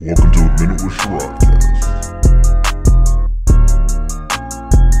Welcome to A Minute with Sharod.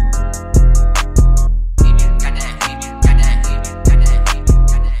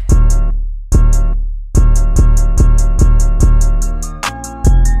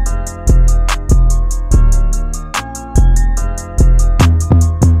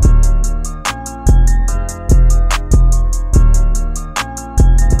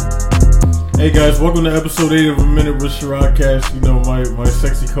 Hey guys, welcome to episode 8 of A Minute with Sharod. You know, my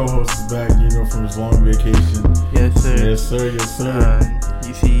sexy co-host is back, you know, from his long vacation. Yes, sir. Yes, sir. Yes, sir.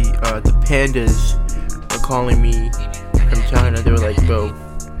 You see, the pandas were calling me from China. They were like, bro,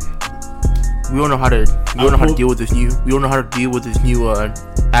 we don't know how to deal with this new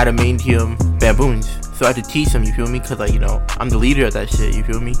adamantium baboons. So I had to teach them, you feel me? Cause like, you know, I'm the leader of that shit, you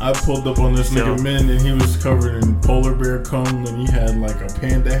feel me? I pulled up on this nigga Min and he was covered in polar bear cum and he had like a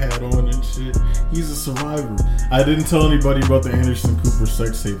panda hat on and shit. He's a survivor. I didn't tell anybody about the Anderson Cooper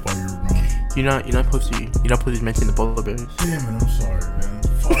sex tape while you were gone. You're not supposed to mention the polar bears. Damn it, I'm sorry, man.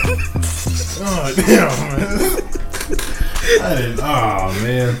 Fuck. Oh damn, man.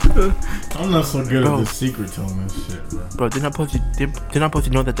 Man. I'm not so good at the secret telling this shit, bro. Bro, they're not supposed to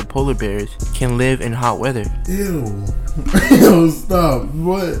know that the polar bears can live in hot weather. Ew. Ew, stop.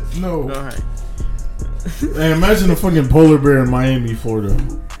 What? No. Alright. Hey, imagine a fucking polar bear in Miami, Florida.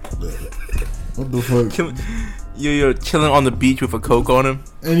 What the fuck? You're chilling on the beach with a Coke on him.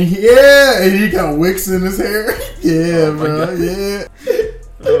 And he got wicks in his hair. Yeah, bro. Yeah.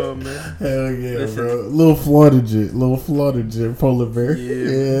 Oh man. Hell yeah, listen, bro. Little flaughtagent polar bear.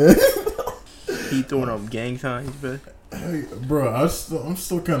 Yeah. He throwing up gang signs, bro. Hey, bro, I'm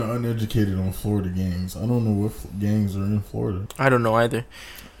still kind of uneducated on Florida gangs. I don't know what gangs are in Florida. I don't know either.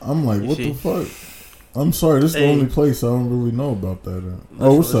 I'm like, what the fuck? I'm sorry, this is the only place I don't really know about that.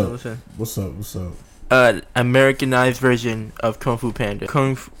 What's up? Americanized version of Kung Fu Panda.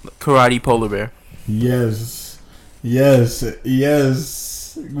 Karate Polar Bear. Yes.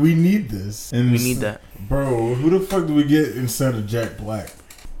 We need this. And we need that. Bro, who the fuck do we get instead of Jack Black?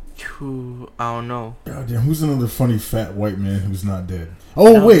 I don't know. God damn, who's another funny fat white man who's not dead?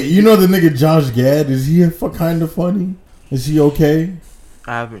 Oh, wait, you know the nigga Josh Gad? Is he kind of funny? Is he okay?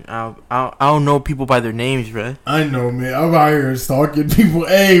 I don't know people by their names, bro. I know, man. I'm out here stalking people.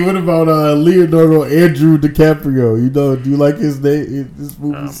 Hey, what about Leonardo Andrew DiCaprio? You know, do you like his name? His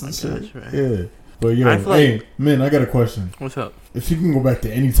movies and shit? Right. Yeah. But yo, man, I got a question. What's up? If you can go back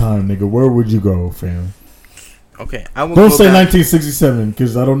to any time, nigga, where would you go, fam? Okay, I will. Don't say 1967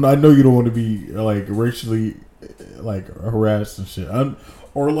 because I know you don't want to be like racially like harassed and shit. Give me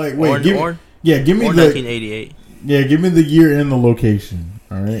 1988. Yeah, give me the year and the location.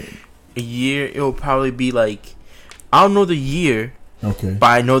 All right. A year, it will probably be like, I don't know the year. Okay. But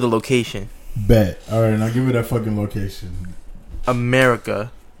I know the location. Bet. All right, now give me that fucking location.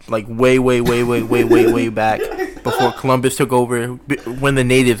 America, like way back before Columbus took over, when the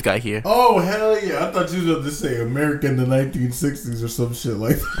natives got here. Oh hell yeah! I thought you were going to say America in the 1960s or some shit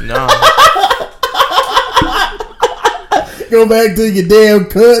like that. No. Go back to your damn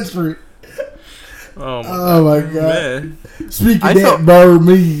country. Oh my god. Man. Speaking that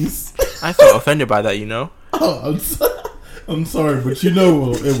Burmese. I felt offended by that, you know? Oh, I'm sorry, but you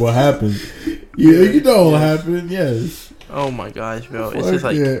know it will happen. Yeah, you know it will happen, yes. Oh my gosh, bro. It's just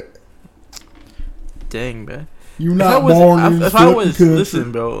like, dang, man. You're not born in this country.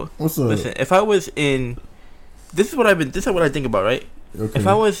 Listen, bro. What's up? Listen, if I was in, this is what I think about, right? Okay. If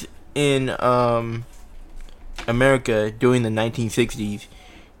I was in America during the 1960s,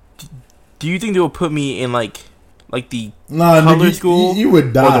 do you think they would put me in like the color school? You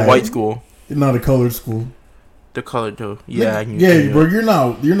would die. Or the white school? Not a color school. The color though. Yeah. Bro. You're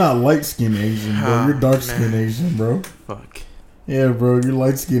not light skinned Asian, bro. You're dark skinned Asian, bro. Fuck. Yeah, bro. You're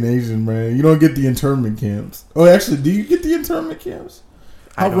light skinned Asian, man. You don't get the internment camps. Oh, actually, do you get the internment camps?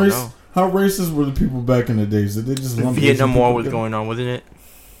 I don't know. How racist were the people back in the days? Did they just the Vietnam War was going on, wasn't it?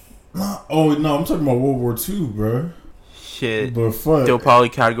 Oh no, I'm talking about World War II, bro. Shit. But fuck. They'll probably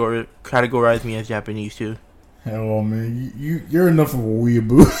categorize me as Japanese too. Hell, man, you're enough of a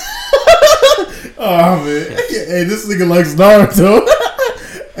weeaboo. Oh man, hey, this nigga likes Naruto.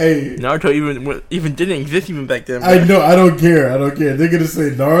 Hey, Naruto even didn't exist even back then. Bro. I know. I don't care. They're gonna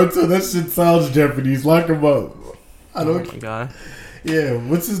say Naruto. That shit sounds Japanese. Lock him up. I don't. Oh my god. Yeah,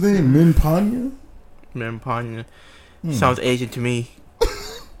 what's his name? Minpanya. Sounds Asian to me.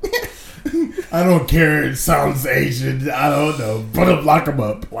 I don't care. It sounds Asian. I don't know. But lock him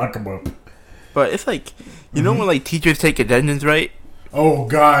up. But it's like, you know when like teachers take attendance, right? Oh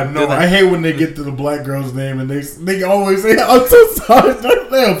God, no! Like, I hate when they get to the black girl's name and they always say, "I'm so sorry."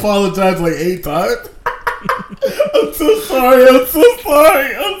 They apologize like 8 times. I'm I'm so sorry. I'm so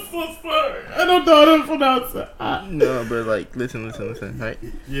sorry. I don't know how to pronounce it. No, but like, listen, right?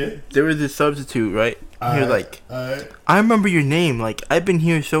 Yeah. There was this substitute, right? He was like, I remember your name. Like, I've been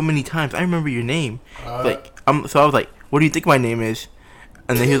here so many times. I remember your name. So I was like, what do you think my name is?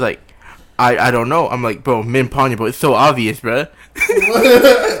 And then he was like, I don't know. I'm like, bro, Min Panya, bro. It's so obvious, bro.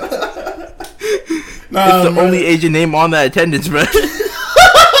 It's the only Asian name on that attendance, bro.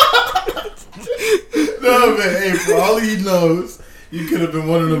 No, man. Hey, for all he knows, you could have been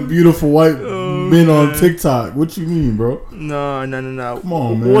one of them beautiful white men on TikTok. What you mean, bro? No. Come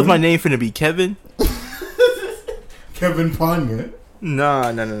on, man. What was my name finna be? Kevin? Kevin Panya. No.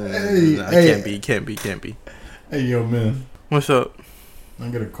 Hey. Can't be. Hey, yo, man. What's up? I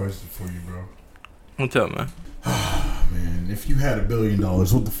got a question for you, bro. What's up, man? Man, if you had $1 billion,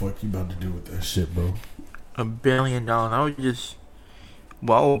 what the fuck you about to do with that shit, bro? $1 billion. I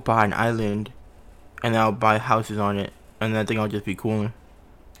would buy an island, and I'll buy houses on it, and I think I'll just be cooler.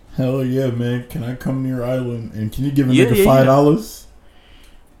 Hell yeah, man. Can I come to your island, and can you give a Yeah, nigga yeah, $5?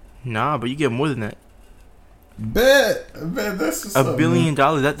 Nah, but you get more than that. Bet. That's what's $1 billion.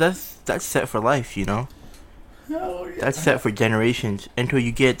 That's set for life, you know. Hell yeah. That's set for generations until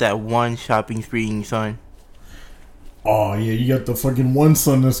you get that one shopping spree son. Oh yeah, you got the fucking one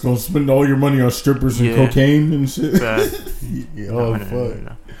son that's gonna spend all your money on strippers and cocaine and shit. No, fuck.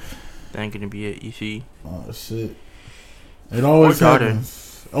 No. That ain't gonna be it. You see. Oh shit. It always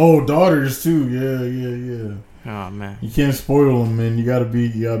happens. Oh, daughters too. Yeah. Oh man. You can't spoil them, man. You gotta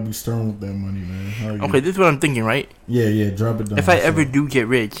be stern with that money, man. Okay, this is what I'm thinking, right? Yeah. Drop it down. If I ever do get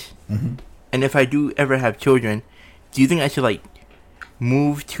rich, and if I do ever have children, do you think I should like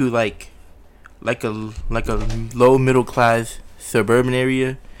move to like a low middle class suburban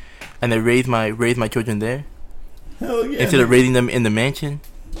area, and then raise my children there? Hell yeah. Instead of raising them in the mansion.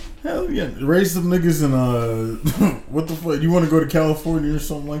 Hell yeah. Raise some niggas in what the fuck? You want to go to California or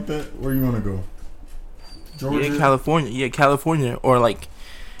something like that? Where you want to go? Georgia? Yeah, California, or like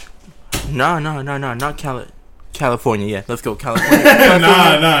not California. Yeah, let's go California.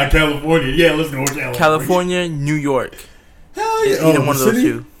 California. Yeah, let's go California, New York. Hell yeah. Either one of those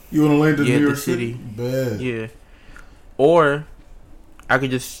two. You want to land in New York City? Bad. Yeah. Or I could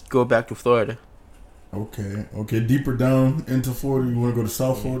just go back to Florida. Okay. Deeper down into Florida, you want to go to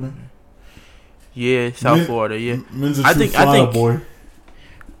South Florida? Yeah, South Florida. Yeah. I think, boy.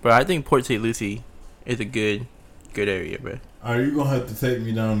 Bro, I think Port St. Lucie is a good area, bro. Alright, you gonna have to take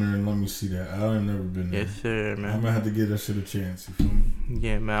me down there and let me see that. I've never been there. Yes, sir, man. I'm gonna have to give that shit a chance. You feel me?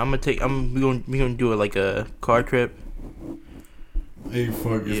 Yeah, man. We gonna do it like a car trip. Hey,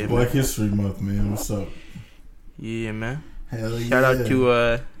 fuck! It's Black History Month, man. What's up? Yeah, man. Hell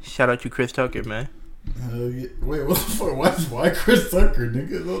yeah! Shout out to Chris Tucker, man. Hell yeah! Wait, what the fuck? Why Chris Tucker,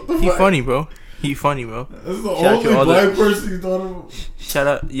 nigga? What the fuck? He funny, bro. That's the only black person you thought of. Shout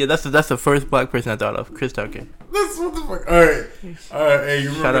out! Yeah, that's the first black person I thought of. Chris Tucker. That's what the fuck. All right. Hey, you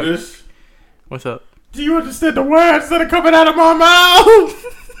remember this? What's up? Do you understand the words that are coming out of my mouth?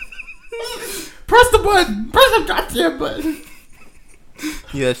 Press the button. Press the goddamn button.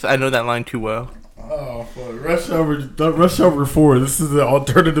 Yes, I know that line too well. Oh, fuck. Rush Hour 4. This is the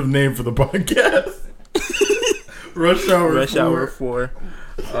alternative name for the podcast. Rush Hour 4.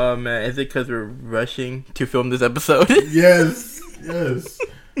 Oh, man. Is it because we're rushing to film this episode? Yes. Oh,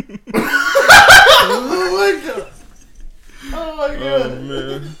 my God. Oh,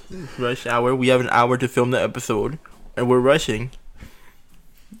 man. Rush Hour. We have an hour to film the episode, and we're rushing.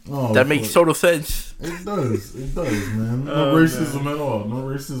 Oh, that makes total sense. It does, man. No racism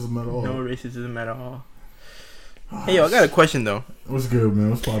at all. Oh, hey, yo, I got a question, though. What's good, man?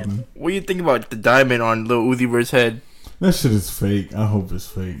 What's poppin'? What do you think about the diamond on Lil Uzi Vert's head? That shit is fake. I hope it's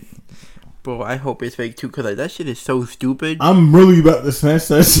fake. Bro, I hope it's fake, too, because like, that shit is so stupid. I'm really about to snatch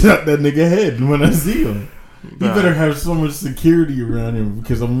that shit out that nigga head when I see him. He better have so much security around him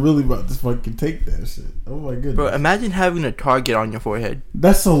because I'm really about to fucking take that shit. Oh my goodness. Bro, imagine having a target on your forehead.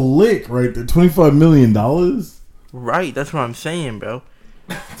 That's a lick right there. $25 million? Right, that's what I'm saying, bro.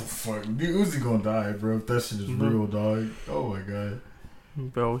 What the fuck? Dude, Uzi gonna die, bro, if that shit is real, dog. Oh my god.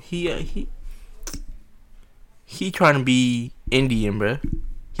 Bro, he trying to be Indian, bro.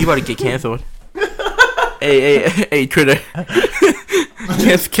 He about to get canceled. Hey, Twitter.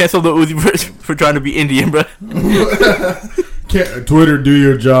 Cancel the Uzi Vert for trying to be Indian, bro. Twitter, do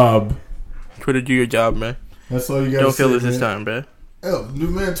your job. Twitter, do your job, man. That's all you gotta Don't say, fail this time, bro. Hell,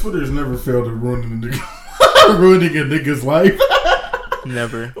 man, Twitter's never failed at ruining a nigga's life.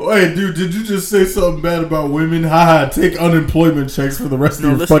 Never. Wait, dude, did you just say something bad about women? Haha, take unemployment checks for the rest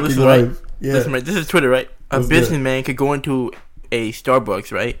of your fucking life. Right? Yeah. Listen, right. This is Twitter, right? A businessman could go into a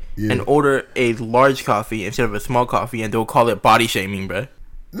Starbucks, right? Yeah. And order a large coffee instead of a small coffee, and they'll call it body shaming, bro.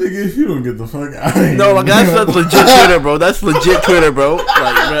 Nigga, if you don't get the fuck out of here. No, like that's legit Twitter, bro. That's legit Twitter, bro. Like,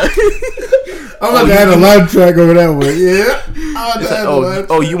 bro. I'm about to add a live track over that one.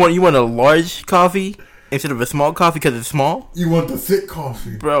 Yeah. You want a large coffee instead of a small coffee because it's small? You want the thick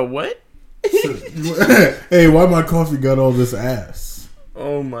coffee, bro? What? Hey, why my coffee got all this ass?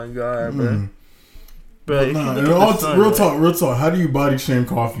 Oh my god, bro. But real talk. How do you body shame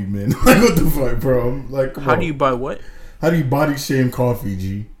coffee, man? Like, what the fuck, bro? Like, how do you buy what? How do you body shame coffee,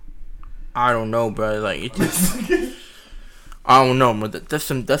 G? I don't know, bro. Like, it just, I don't know, but that's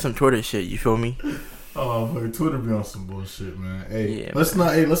some Twitter shit. You feel me? Oh, but Twitter be on some bullshit, man. Hey, yeah, let's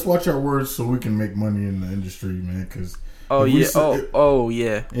not. Hey, let's watch our words so we can make money in the industry, man. Cause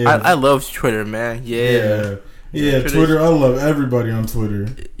yeah. I love Twitter, man. Yeah. Twitter. I love everybody on Twitter.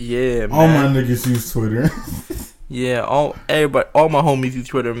 Yeah, man. All my niggas use Twitter. Yeah, all my homies use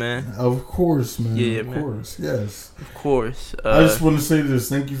Twitter, man. Of course, man. Yeah, of course, yes. Of course. I just want to say this.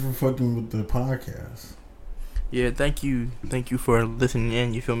 Thank you for fucking with the podcast. Yeah, thank you for listening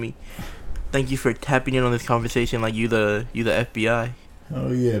in. You feel me? Thank you for tapping in on this conversation like you the FBI.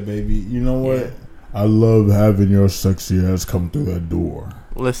 Oh yeah, baby. You know what? Yeah. I love having your sexy ass come through that door.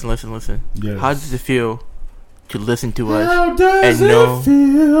 Listen. Yes. How does it feel to listen to us How does it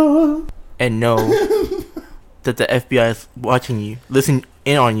feel? And know that the FBI is watching you,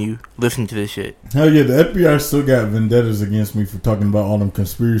 listen to this shit? Hell yeah, the FBI still got vendettas against me for talking about all them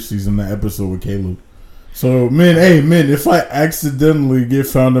conspiracies in that episode with Caleb. So, man, if I accidentally get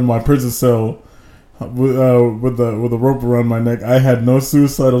found in my prison cell with a rope around my neck, I had no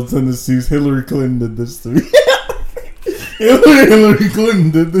suicidal tendencies. Hillary Clinton did this to me. Hillary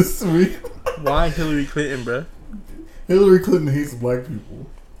Clinton did this to me. Why Hillary Clinton, bro? Hillary Clinton hates black people.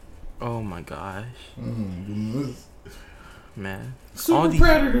 Oh my gosh. Goodness. Man. Super all these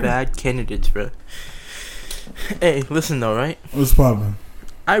predator. Bad candidates, bro. Hey, listen though, right? What's poppin'?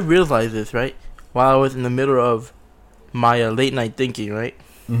 I realized this, right? While I was in the middle of my late night thinking, right?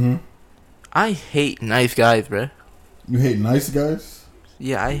 Mm-hmm. I hate nice guys, bro. You hate nice guys?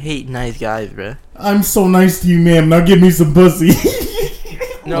 Yeah, I hate nice guys, bro. I'm so nice to you, ma'am. Now give me some pussy.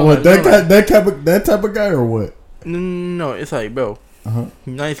 No, what, that type of guy or what? No, it's like, bro.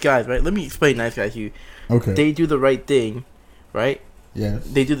 Nice guys, right? Let me explain nice guys to you. Okay. They do the right thing, right? Yes.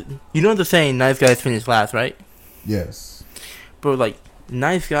 They do. You know the saying, nice guys finish last, right? Yes. Bro, like,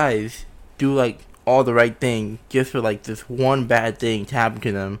 nice guys do, like, all the right thing just for, like, this one bad thing to happen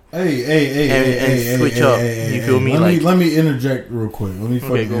to them. Hey, switch up. You feel me? Let me interject real quick. Let me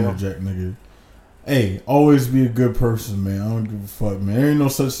fucking interject, nigga. Hey, always be a good person, man. I don't give a fuck, man. There ain't no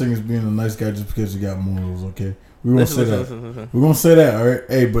such thing as being a nice guy just because you got morals, okay? We won't say that. We're gonna say that, all right?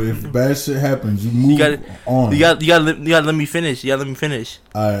 Hey, but if bad shit happens, you move on. You gotta let me finish. You gotta let me finish.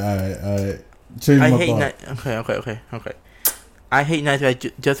 All right. Change my thought. Okay. I hate nice guys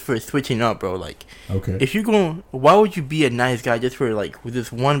just for switching up, bro. Like, okay. If you're going, why would you be a nice guy just for like with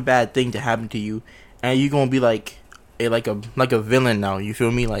this one bad thing to happen to you, and you're gonna be like a villain now? You feel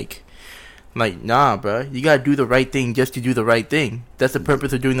me? Like, nah, bro. You gotta do the right thing just to do the right thing. That's the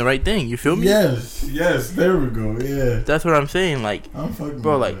purpose of doing the right thing. You feel me? Yes. There we go. Yeah. That's what I'm saying. Like, I'm fucking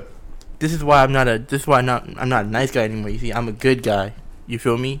bro. Like, this is why I'm not a nice guy anymore. You see, I'm a good guy. You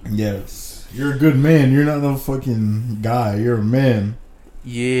feel me? Yes. You're a good man. You're not no fucking guy. You're a man.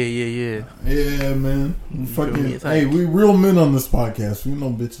 Yeah. Yeah, man. Fucking. Hey, we real men on this podcast. We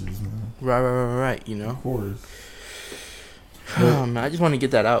no bitches, man. Right. You know. Of course. Oh, man, I just want to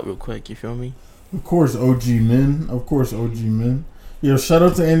get that out real quick. You feel me? Of course, OG men. Yo, shout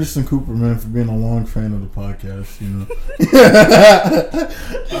out to Anderson Cooper, man, for being a long fan of the podcast. You know,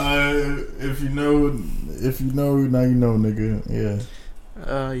 if you know, now you know, nigga. Yeah.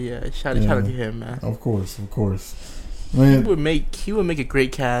 Yeah. Shout out to him, man. Of course, man. He would make a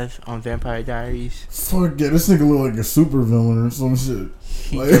great cast on Vampire Diaries. Fuck yeah, this nigga look like a super villain or some shit.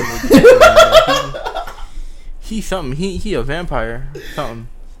 He's something. He a vampire. Something.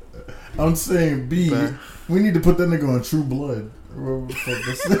 I'm saying we need to put that nigga on True Blood. What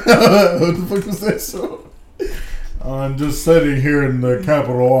the fuck was that show? I'm just sitting here in the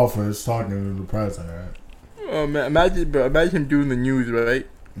Capitol office talking to the president. Oh man, imagine him doing the news, right?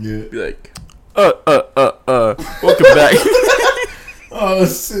 Yeah. Be like, welcome back. Oh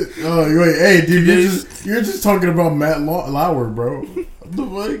shit! Oh wait, hey dude, you're just talking about Matt Lauer, bro. What the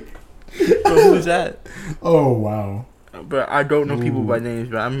fuck? Bro, who's that? Oh wow. But I don't know people by names,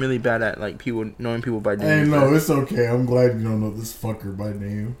 but I'm really bad at like knowing people by names. Hey, no, it's okay. I'm glad you don't know this fucker by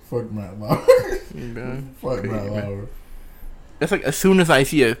name. Fuck Matt Lauer. Yeah, Fuck Matt Lauer. It's like as soon as I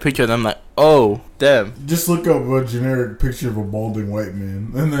see a picture of them, I'm like, oh, damn. Just look up a generic picture of a balding white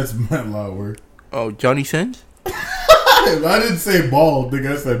man, and that's Matt Lauer. Oh, Johnny Sins? I didn't say bald,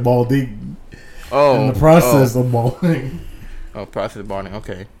 nigga. I said balding. Oh. In the process of balding. Oh, process of balding.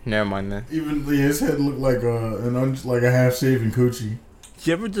 Okay, never mind then. Even his head looked like a half shaven coochie. Do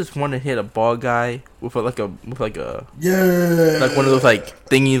you ever just want to hit a bald guy with a yeah, like one of those like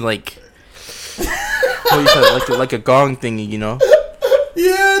thingies like what do you call it? like a gong thingy, you know?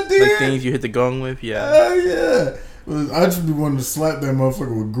 Yeah, dude. Like things you hit the gong with, yeah. Yeah. Well, I just be wanting to slap that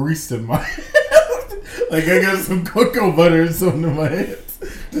motherfucker with grease in my hand. Like I got some cocoa butter or something in my hands.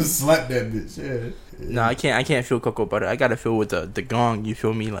 Just slap that bitch. Yeah. No, I can't feel cocoa butter. I gotta feel with the gong. You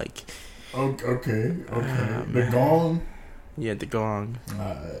feel me? Like. Okay. The gong. Yeah, the gong.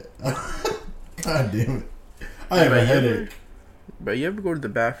 God damn it! I have a headache. But you ever go to the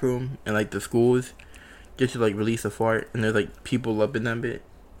bathroom in like the schools just to like release a fart and there's like people up in that bit?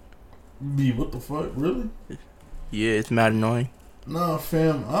 What the fuck? Really? Yeah, it's mad annoying. Nah,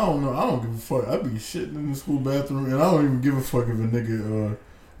 fam. I don't know. I don't give a fuck. I be shitting in the school bathroom and I don't even give a fuck if a nigga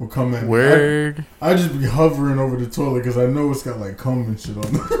will come at me. Word. I just be hovering over the toilet because I know it's got like cum and shit on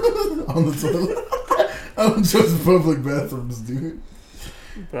on the toilet. I don't trust public bathrooms, dude.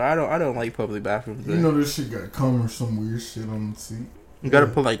 But I don't like public bathrooms. You know this shit got cum or some weird shit on the seat. You gotta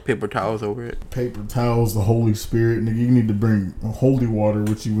put like paper towels over it. Paper towels, the Holy Spirit, nigga. You need to bring holy water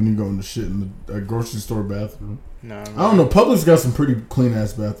with you when you go into shit in the grocery store bathroom. No, I don't know. Public's got some pretty clean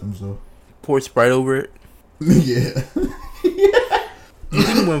ass bathrooms though. Pour Sprite over it. Yeah. You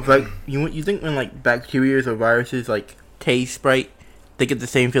think when like bacteria or viruses like taste Sprite, they get the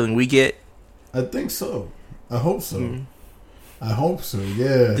same feeling we get? I think so. I hope so. Mm. I hope so.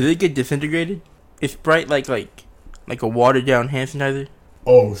 Yeah. Do they get disintegrated? Is Sprite like a watered down hand sanitizer?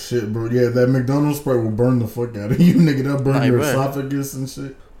 Oh shit, bro. Yeah, that McDonald's Sprite will burn the fuck out of you, nigga. That'll burn your esophagus and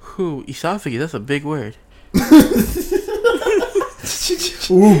shit. Who esophagus? That's a big word.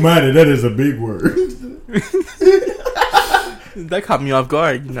 Ooh, mighty, that is a big word. That caught me off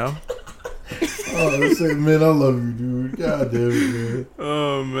guard, you know. Oh, say, man, I love you, dude. God damn it, man.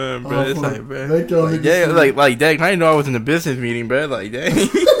 Oh man, bro, it's like, bro. Thank y'all, like, yeah, like, dang. I didn't know I was in a business meeting, bro. Like, dang. You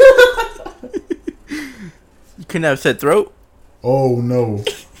couldn't have said throat. Oh no.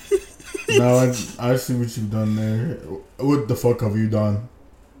 Now I see what you've done there. What the fuck have you done?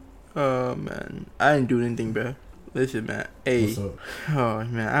 Oh man, I didn't do anything, bro. Listen, man. Hey. What's up? Oh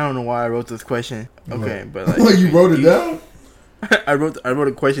man, I don't know why I wrote this question. Okay, but like, you wrote it down? I wrote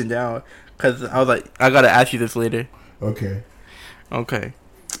a question down because I was like, I gotta ask you this later. Okay.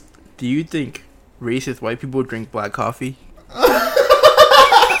 Do you think racist white people drink black coffee?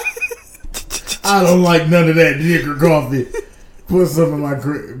 I don't like none of that nigger coffee. Put some of my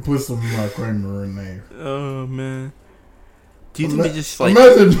creamer in there. Oh man. Do you think they just like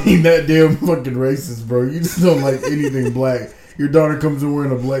imagine being that damn fucking racist, bro? You just don't like anything black. Your daughter comes in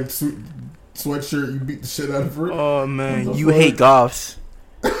wearing a black sweatshirt. You beat the shit out of her. Oh man, you hate goths.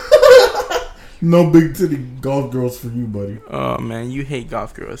 No big titty golf girls for you, buddy. Oh man, you hate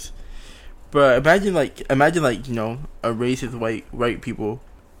goth girls. But imagine like you know a racist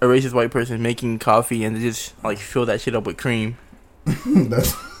white person making coffee and they just like fill that shit up with cream.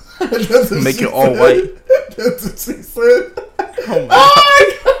 that's make it all white. That's what she said. Oh my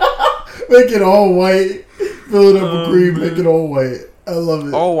God. Make it all white. Fill it up with cream. Man. Make it all white. I love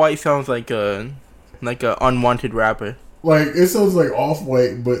it. All white sounds like a unwanted rapper. Like it sounds like off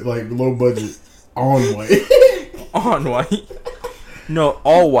white, but like low budget. On white. On white. No,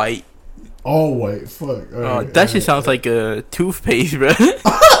 all white. All white. Fuck. Right, that shit sounds like a toothpaste, bro.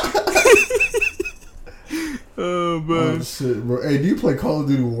 Oh man. Oh shit, bro. Hey, do you play Call of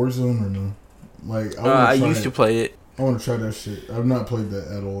Duty Warzone or no? Like I used to play it. I want to try that shit. I've not played that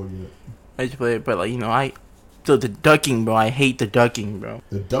at all yet. I used to play it, but like you know, the ducking, bro. I hate the ducking, bro.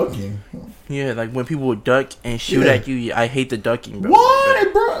 The ducking? Yeah, like when people would duck and shoot at you, I hate the ducking, bro. Why,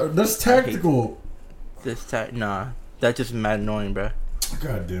 bro? That's tactical. Nah, that's just mad annoying, bro.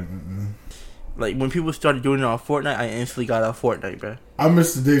 God damn it, man. Like when people started doing it on Fortnite, I instantly got out Fortnite, bro. I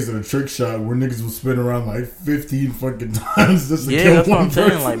miss the days of the trick shot where niggas would spin around like 15 fucking times just to kill that's one what I'm person.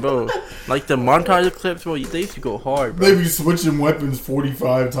 saying, like, bro. Like the montage clips, bro. They used to go hard, bro. They be switching weapons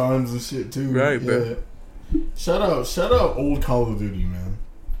 45 times and shit too. Right, bro. Shout out old Call of Duty, man.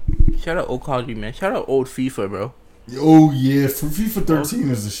 Shout out old Call of Duty, man. Shout out old FIFA, bro. Oh yeah, for FIFA 13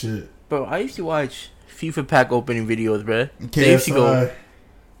 is the shit. Bro, I used to watch FIFA pack opening videos, bro. KSI. They used to go.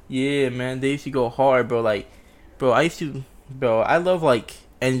 Yeah, man. They used to go hard, bro. Like, bro, I love like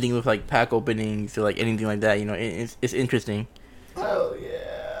anything with like pack openings or like anything like that. You know, it's interesting. Oh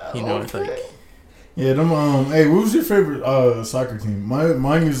yeah. You know, it's like Yeah, them. Hey, what was your favorite soccer team?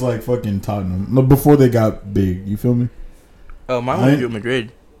 Mine is like fucking Tottenham. No, before they got big. You feel me? Oh, mine was Real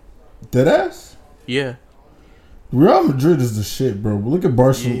Madrid. Deadass? Yeah. Real Madrid is the shit, bro. But look at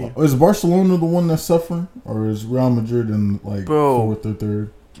Barcelona. Yeah. Is Barcelona the one that's suffering, or is Real Madrid in like fourth or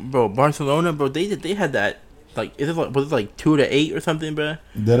third? Bro, Barcelona, bro. They had that. Like, was it like 2-8 or something, bro?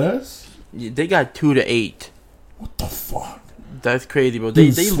 Deadass? Yeah, they got 2-8. What the fuck? That's crazy, bro.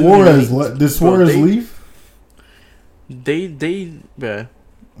 Dude, did Suarez leave? Bruh.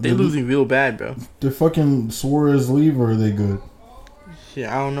 They losing real bad, bro. Did fucking Suarez leave, or are they good? Shit,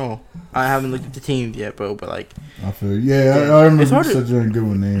 I don't know. I haven't looked at the teams yet, bro. But like, I feel I remember you said you ain't good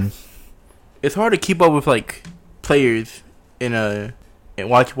with names. It's hard to keep up with like players while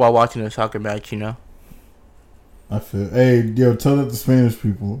watching a soccer match. You know. I feel. Hey, yo, tell that to Spanish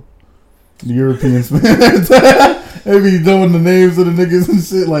people. The Europeans, man. They be knowing the names of the niggas and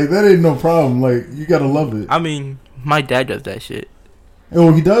shit. Like, that ain't no problem. Like, you gotta love it. I mean, my dad does that shit.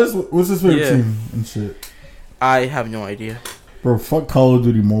 Oh, he does? What's his favorite team and shit? I have no idea. Bro, fuck Call of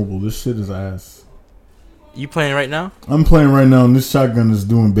Duty Mobile. This shit is ass. You playing right now? I'm playing right now, and this shotgun is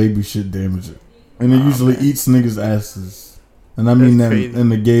doing baby shit damage. And it usually eats niggas' asses. And I mean that in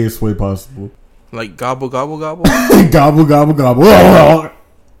the gayest way possible. Like, gobble, gobble, gobble? Gobble, gobble, gobble.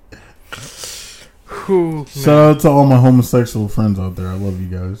 Ooh, shout out to all my homosexual friends out there. I love you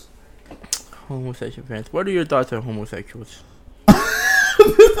guys. Homosexual friends. What are your thoughts on homosexuals?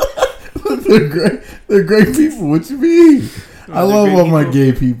 They're great. They're great people. What you mean? I love all my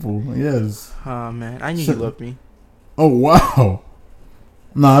gay people. Yes. Oh man, I knew you loved me. Oh wow.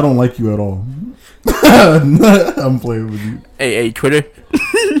 Nah, I don't like you at all. I'm playing with you. Hey, Twitter.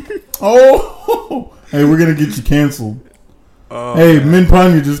 Oh. Hey, we're gonna get you canceled. Oh, hey, Min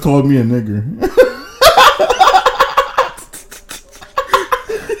Panya just called me a nigger.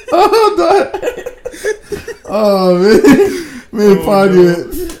 Oh man,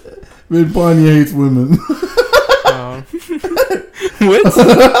 Min Panya hates women. What?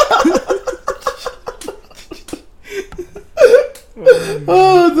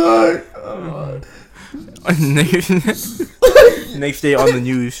 Dog. Next day on the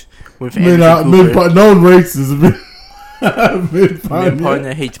news with known racist. Min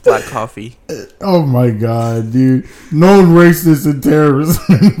Panya hates black coffee. Oh my god, dude! Known racist and terrorist.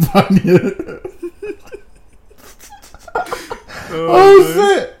 Min Panya. Oh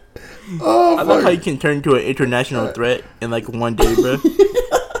shit! Oh, I love how you can turn to an international threat in like one day, bro.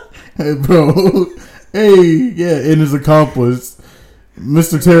 Hey, bro. Hey, yeah, and his accomplice,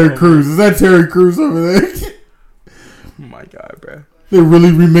 Mr. Terry Crews. Is that Terry Crews over there? Oh my god, bro. They're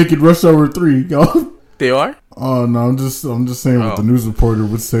really remaking Rush Hour 3, y'all. They are? Oh no, I'm just saying what the news reporter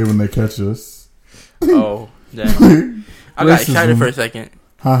would say when they catch us. Oh, damn. I got excited for a second.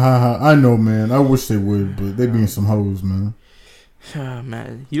 Ha ha ha! I know, man. I wish they would, but they being some hoes, man. Oh,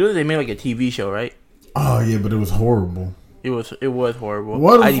 man, you know they made like a TV show, right? Oh yeah, but it was horrible. It was horrible.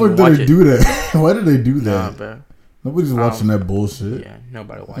 Why the fuck did they do that? Why did they do that? Nah, bro. Nobody's watching that bullshit. Yeah,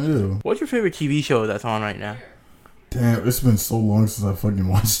 nobody watching it. What's your favorite TV show that's on right now? Damn, it's been so long since I fucking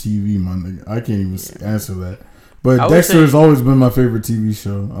watched TV, my nigga. I can't even answer that. But Dexter has always been my favorite TV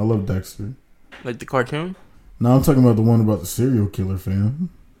show. I love Dexter. Like the cartoon? No, I'm talking about the one about the serial killer, fam.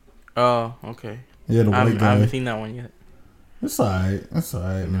 Oh, okay. Yeah, the white guy. I haven't seen that one yet. It's alright. It's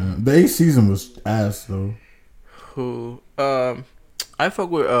alright, man. The 8th season was ass, though. Who? I fuck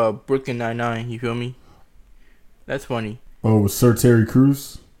with Brooklyn Nine-Nine. You feel me? That's funny. Oh, with Sir Terry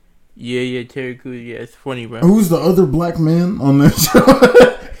Crews? Yeah, Terry Crews. Yeah, it's funny, bro. Who's the other black man on that show?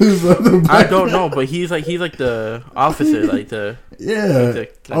 Who's the other black I don't know, but he's like the officer, like the the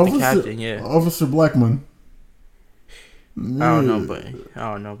captain. Yeah, Officer Blackman. Yeah. I don't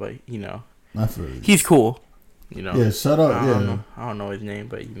know, but you know, I feel he's cool. You know. Yeah, shout out. I don't know his name,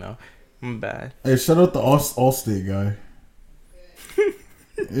 but you know, I'm bad. Hey, shout out the Allstate guy.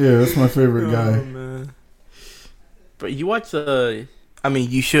 Yeah, that's my favorite guy. Man. But you watch I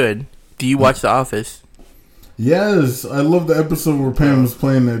mean, you should. Do you watch The Office? Yes, I love the episode where Pam was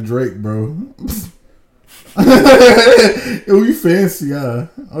playing that Drake, bro. Oh, you fancy, yeah.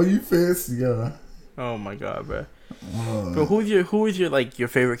 Oh my god, bro. But who is your like your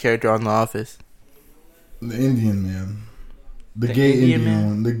favorite character on The Office? The Indian man, the gay Indian man?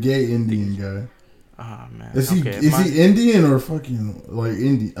 One, the gay Indian guy. Oh man, is he Indian or fucking like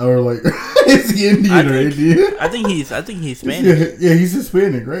Indian or like is he Indian or Indian? I think he's Spanish. Yeah, he's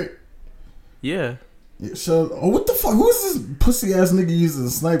Hispanic, right? Yeah. So, what the fuck? Who's this pussy ass nigga using a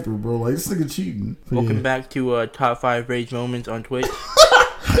sniper, bro? Like, this nigga cheating. Welcome back to top 5 rage moments on Twitch.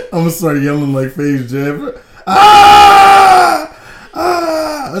 I'm gonna start yelling like FaZe Jam. Ah!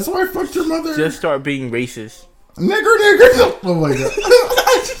 That's why I fucked your mother. Just start being racist. Nigger. Oh my god.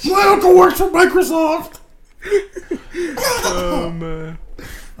 My uncle works for Microsoft. Oh man.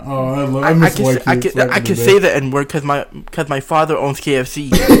 Oh, I miss white kids. I can say the N word because my father owns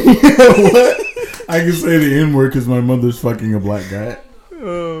KFC. What? I can say the N word because my mother's fucking a black guy.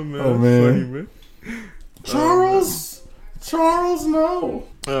 Oh man. Oh man. Funny, man. Charles, no.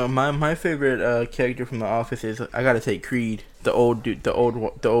 My favorite character from The Office is I gotta say Creed, the old dude, the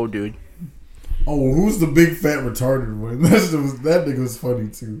old dude. Oh, who's the big fat retarded one? That nigga was funny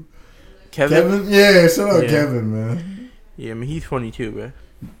too. Kevin? Yeah, shout out Kevin, man. Yeah, I mean he's funny too, man.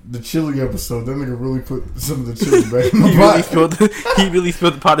 The chili episode, that nigga really put some of the chili back in the pot. He really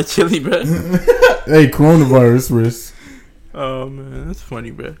spilled the pot of chili, bro. Hey, coronavirus risk. Oh man, that's funny,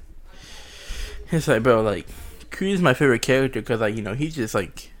 bro. It's like, bro, like Creed is my favorite character because, like, you know, he's just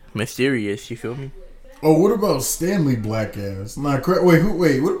like mysterious. You feel me? Oh, what about Stanley Black ass? Nah, what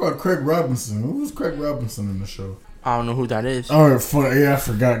about Craig Robinson? Who was Craig Robinson in the show? I don't know who that is. Oh, yeah, I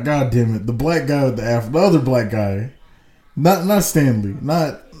forgot. God damn it, the black guy with the other black guy, not Stanley,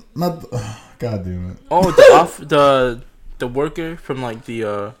 not. God damn it. Oh, the worker from like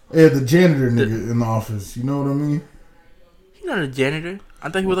the the janitor nigga in the office. You know what I mean? He's not a janitor. I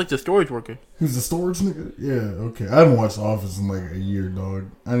thought he was like the storage worker. He was the storage nigga? Yeah, okay. I haven't watched The Office in like a year,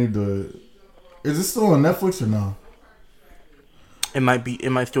 dog. I need to... Is it still on Netflix or no? It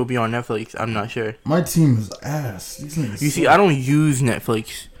might still be on Netflix. I'm not sure. My team is ass. These niggas you see, I don't use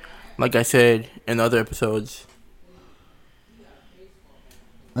Netflix. Like I said in other episodes.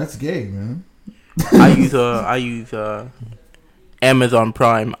 That's gay, man. I use Amazon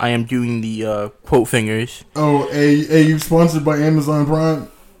Prime. I am doing the quote fingers. Oh, hey, you sponsored by Amazon Prime?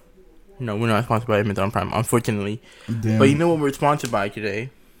 No, we're not sponsored by Amazon Prime, unfortunately. Damn. But you know what we're sponsored by today?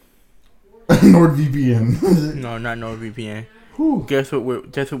 NordVPN. No, not NordVPN. Who? Guess what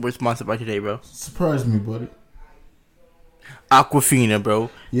we're sponsored by today, bro? Surprise me, buddy. Aquafina, bro.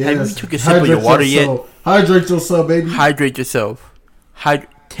 Yes. Have you took a sip of your water yet? Hydrate yourself, baby. Hydrate yourself.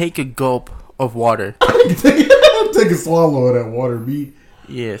 Take a gulp of water. Take a swallow of that water, B.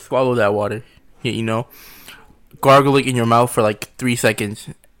 Yeah, swallow that water. Yeah, you know, gargle it in your mouth for like 3 seconds,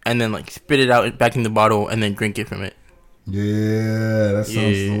 and then like spit it out back in the bottle, and then drink it from it. Yeah, that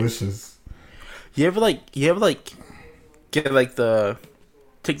sounds delicious. You ever get like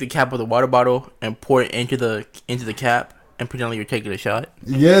take the cap of the water bottle and pour it into the cap and pretend like you're taking a shot?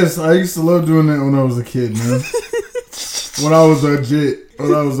 Yes, I used to love doing that when I was a kid, man. When I was a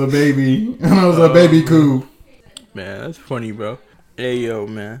baby, when I was a baby cool. Man, that's funny, bro. Hey, yo,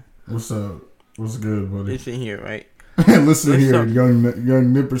 man. What's up? What's good, buddy? Listen here, right? Listen here,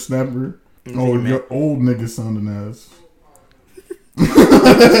 young nipper snapper. Old nigga sounding ass.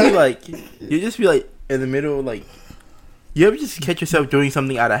 You just be like in the middle, like, you ever just catch yourself doing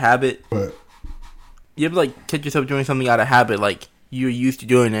something out of habit? What? You ever like catch yourself doing something out of habit, like you're used to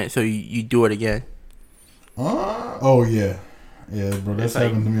doing it, so you do it again? Oh yeah, bro. That's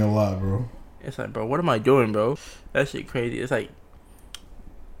happened to me a lot, bro. It's like, bro, what am I doing, bro? That shit crazy. It's like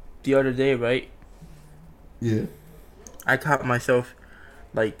the other day, right? Yeah. I caught myself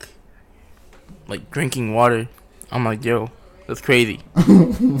like drinking water. I'm like, yo, that's crazy.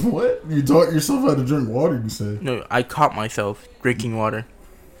 What? You taught yourself how to drink water, you said? No, I caught myself drinking water.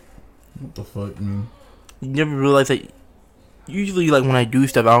 What the fuck, man? You never realize that. Usually, like, when I do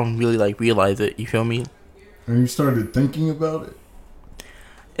stuff, I don't really, like, realize it. You feel me? And you started thinking about it?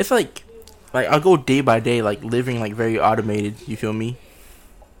 It's like I go day by day, like, living, like, very automated. You feel me?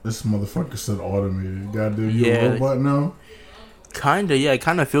 This motherfucker said automated. Goddamn, you a robot now? Kinda, yeah. It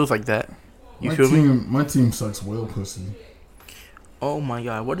kinda feels like that. You my feel team, me? My team sucks whale pussy. Oh, my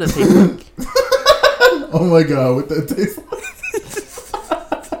God. What does it taste like? Oh, my God. What that taste like?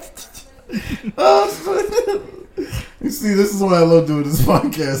 Oh, you see, this is why I love doing this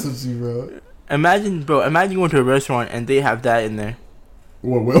podcast with you, bro. Imagine going to a restaurant and they have that in there.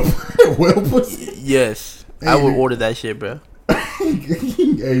 What, whale pussy? Yes. Hey, I would order that shit, bro.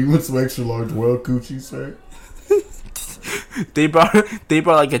 Hey, you want some extra large whale coochie, sir? They brought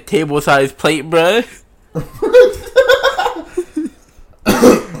like a table sized plate, bro.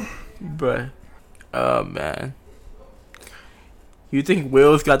 Bruh. Oh, man. You think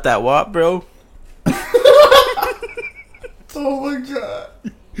whales got that wop, bro? Oh my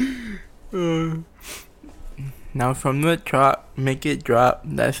god. Now from the top, make it drop.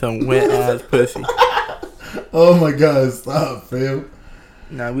 That's some wet ass pussy. Oh my god, stop, fam.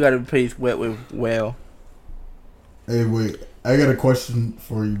 Now we gotta replace wet with whale. Hey, wait. I got a question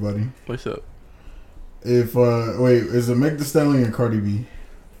for you, buddy. What's up? Is it Meg Thee Stallion or Cardi B?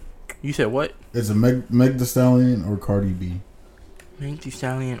 You said what? Is it Meg Thee Stallion or Cardi B? Meg Thee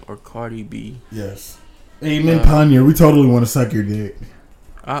Stallion or Cardi B? Yes. Amen, Panya. We totally want to suck your dick.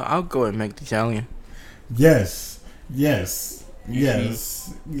 I'll go with Meg Thee Stallion. Yes. Yes.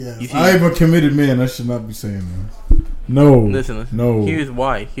 Yes. Yes. I am a committed man. I should not be saying this. No. Listen. No. Here's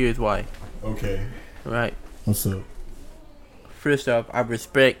why. Okay. Right. What's up? First off, I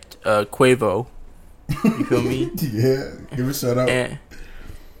respect Quavo. You feel me? Yeah. Give a shout out.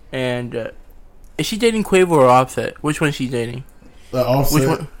 And is she dating Quavo or Offset? Which one is she dating? Offset. Which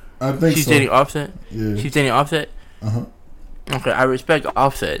one? I think she's so. dating Offset. Yeah. She's dating Offset. Okay, I respect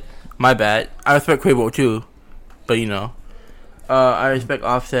Offset. My bad. I respect Quavo too, but you know, I respect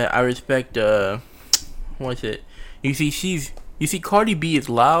Offset. I respect what's it? You see, Cardi B is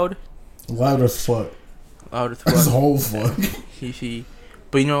loud. Loud as fuck. Loud as fuck. That's whole fuck.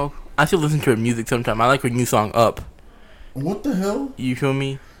 But you know, I still listen to her music sometimes. I like her new song Up. What the hell? You feel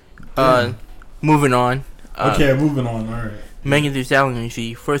me? Moving on. Okay, moving on. All right. Megan Thee Stallion, you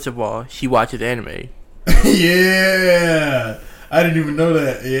see, first of all, she watches anime. Yeah, I didn't even know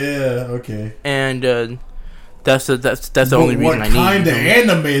that. Yeah, okay. And that's the only reason I need. What kind of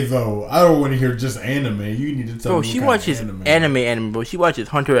anime though? I don't want to hear just anime. You need to tell me. Bro, she watches anime, bro. She watches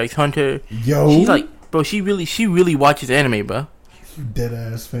Hunter x Hunter. Yo, she's like, bro, she really watches anime, bro. Dead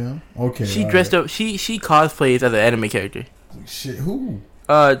ass fam. Okay. She dressed up. She cosplays as an anime character. Shit, who?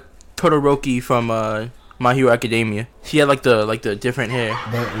 Todoroki from My Hero Academia. She had like the different hair.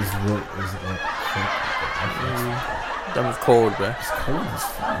 That is what is that was cold, bro. It's cold as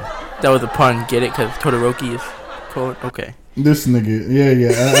fuck. That was a pun. Get it? Because Todoroki is cold. Okay. This nigga, yeah.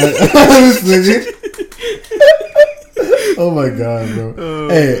 This nigga. Oh my god,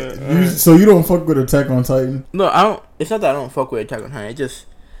 bro. So you don't fuck with Attack on Titan? No, I don't. It's not that I don't fuck with Attack on Titan. It just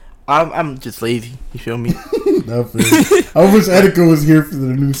I'm just lazy. You feel me? I wish Etika was here for the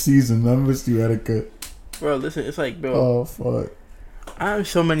new season. I miss you, Etika. Bro, listen, it's like, bro. Oh fuck. I have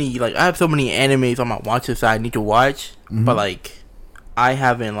so many animes on my watch list that I need to watch, but like I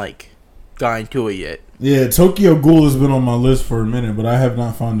haven't like gotten to it yet. Yeah, Tokyo Ghoul has been on my list for a minute, but I have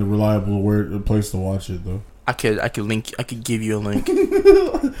not found a reliable place to watch it though. I could give you a link.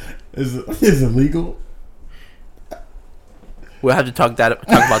 Is it legal? We'll have to talk about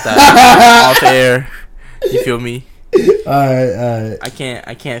that off air. You feel me? Alright.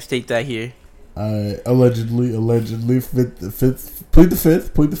 I can't state that here. Allegedly, plead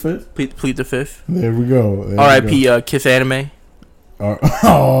the fifth. There we go. R.I.P. Kiss Anime.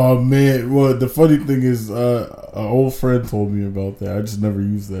 Oh man! Well, the funny thing is, an old friend told me about that. I just never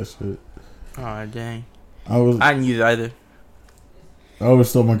used that shit. Oh dang! I didn't use it either. I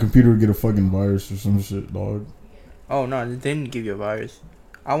always thought my computer would get a fucking virus or some shit, dog. Oh no, they didn't give you a virus.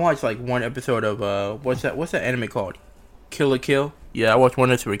 I watched like one episode of what's that anime called? Kill la Kill. Yeah, I watched one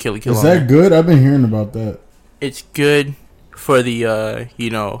episode of Kill la Kill. Is that good? I've been hearing about that. It's good for the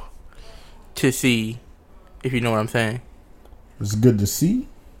to see, if you know what I'm saying. It's good to see.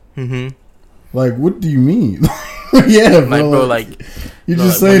 Mm-hmm. Like, what do you mean? Yeah, bro. Like you're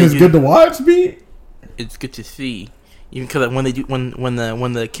just saying it's good to watch, B? It's good to see, even because like, when they do when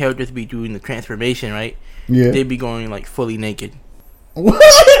the characters be doing the transformation, right? Yeah, they be going like fully naked. What?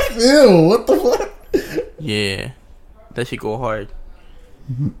 Ew! What the fuck? Yeah, that should go hard.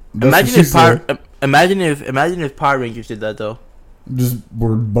 Imagine if Power Rangers did that though. Just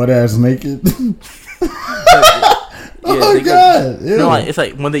were butt ass naked. Yeah, oh god! No, like, it's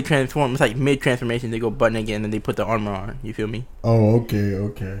like when they transform, it's like mid transformation, they go butt naked and then they put the armor on. You feel me? Oh,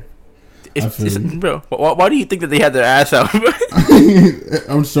 okay. Bro, why do you think that they had their ass out?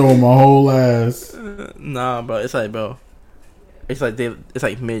 I'm showing my whole ass. Nah, bro. It's like, it's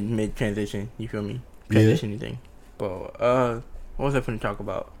like mid transition. You feel me? Transition thing. But what was I going to talk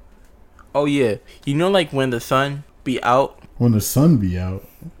about? Oh yeah, you know, like when the sun be out. When the sun be out.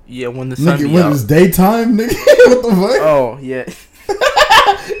 Yeah, when the sun be when out. When it's daytime, nigga. What the fuck? Oh yeah.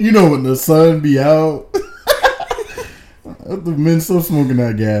 You know when the sun be out. The men still smoking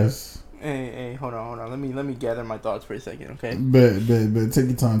that gas. Hey, hold on. Let me gather my thoughts for a second, okay? Bet. Take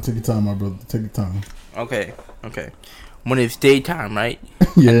your time, my brother. Take your time. Okay. When it's daytime, right?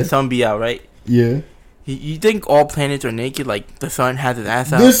 Yeah. And the sun be out, right? Yeah. You think all planets are naked? Like the sun has its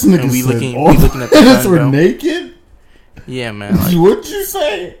ass out, this nigga and we said looking all at the planets sun, are bro? naked? Yeah, man. Like, what'd you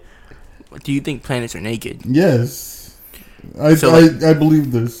say? Do you think planets are naked? Yes. I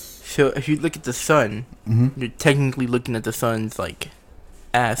believe this. So if you look at the sun, you're technically looking at the sun's like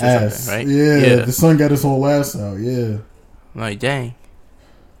ass or something, right? Yeah, the sun got his whole ass out. Yeah. Like dang.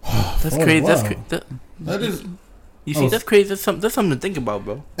 That's crazy. Wow. That's crazy. That is. You see, that's crazy. That's something to think about,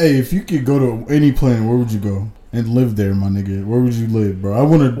 bro. Hey, if you could go to any planet, where would you go? and live there, my nigga, where would you live, bro? I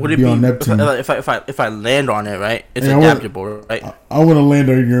want to be on Neptune. If I land on it, right? It's adaptable, right? I want to land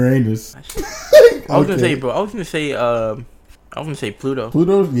on Uranus. I was gonna say, bro. I was gonna say Pluto.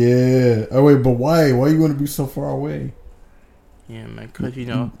 Pluto, yeah. Oh wait, but why? Why you want to be so far away? Yeah, man. Cause you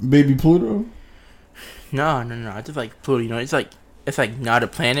know, baby Pluto. No. I just like Pluto. You know, it's like not a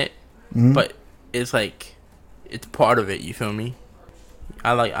planet, but it's like it's part of it. You feel me?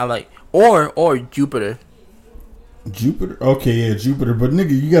 I like or Jupiter. Jupiter? Okay, yeah, Jupiter. But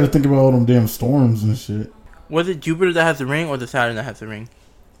nigga, you got to think about all them damn storms and shit. Was it Jupiter that has the ring or the Saturn that has the ring?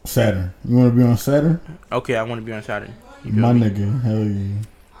 Saturn. You want to be on Saturn? Okay, I want to be on Saturn. My nigga, hell yeah.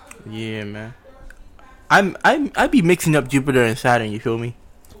 Yeah, man. I be mixing up Jupiter and Saturn. You feel me?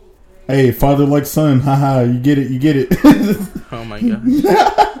 Hey, father like son. Haha, you get it. Oh my god.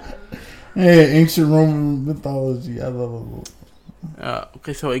 Hey, ancient Roman mythology. I love it.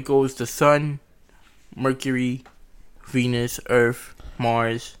 Okay, so it goes the Sun, Mercury, Venus, Earth,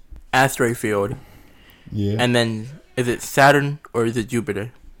 Mars, asteroid field. Yeah. And then, is it Saturn or is it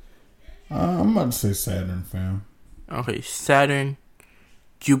Jupiter? I'm about to say Saturn, fam. Okay, Saturn,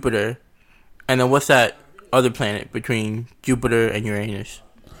 Jupiter, and then what's that other planet between Jupiter and Uranus?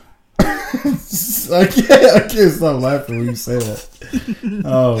 I can't stop laughing when you say that.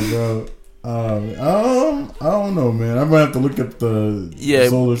 Oh, bro. I don't know, man. I'm gonna have to look up the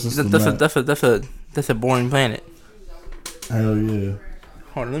solar system. That's a boring planet. Hell yeah.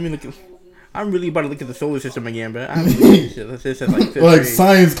 Hold on, let me look at. I'm really about to look at the solar system again, but I haven't looked at this since like like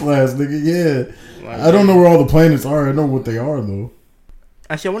science class, nigga. Yeah, like, I don't know where all the planets are. I know what they are though.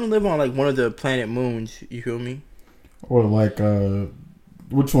 Actually, I want to live on like one of the planet moons. You feel me? Or like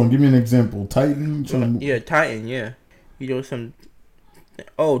which one? Give me an example. Titan. Yeah, Titan. Yeah, you know some.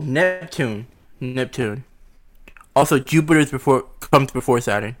 Oh, Neptune. Also, Jupiter's comes before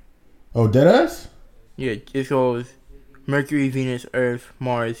Saturn. Oh, deadass? Yeah, it goes Mercury, Venus, Earth,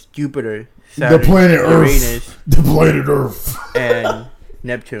 Mars, Jupiter, Saturn, the planet Uranus, Earth, the planet Earth, and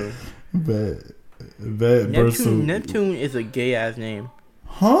Neptune. Neptune. Neptune is a gay ass name.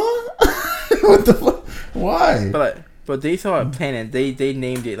 Huh? What the fuck? Why? But they saw a planet. They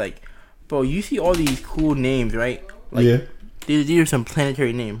named it like, bro. You see all these cool names, right? Like, yeah. These are some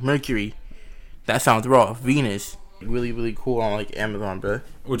planetary names. Mercury, that sounds raw. Venus, really really cool on like Amazon, bro.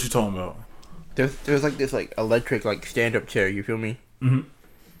 What you talking about? There's like this like electric like stand up chair. You feel me? Mm-hmm.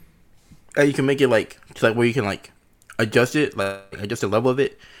 And you can make it like to like where you can like adjust it, like adjust the level of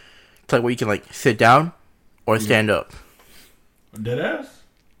it, to like where you can like sit down or stand up. Deadass?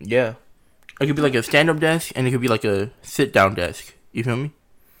 Yeah, it could be like a stand up desk, and it could be like a sit down desk. You feel me?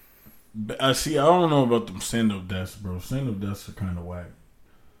 I see. I don't know about them stand up desks, bro. Stand up desks are kind of whack.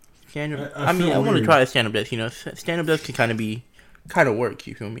 I mean, I want to try a stand up desk. You know, stand up desk can kind of work.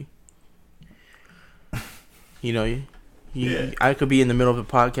 You feel me? You know, yeah. I could be in the middle of a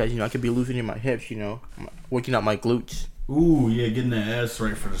podcast. You know, I could be loosening my hips. You know, working out my glutes. Ooh, yeah, getting that ass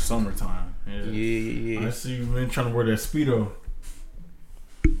right for the summertime. Yeah. I see you, man, trying to wear that Speedo.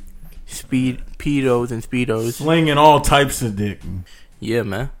 Pedos and Speedos. Slinging all types of dick. Yeah,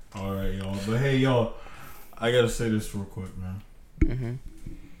 man. Alright, y'all. But hey, y'all, I gotta say this real quick, man. Mm-hmm.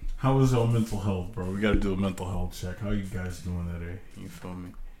 How is your mental health, bro? We gotta do a mental health check. How you guys doing today? You feel me?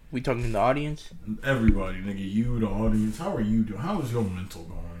 We talking to the audience? Everybody, nigga. You, the audience. How are you doing? How is your mental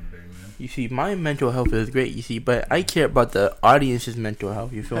going today, man? You see, my mental health is great, you see, but I care about the audience's mental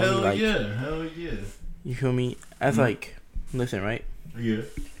health, you feel me? Like, Hell yeah. You feel me? As like, listen, right? Yeah.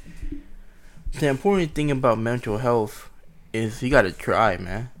 The important thing about mental health is you gotta try,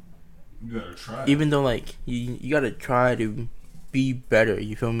 man. You gotta try. Even though, like, you gotta try to be better,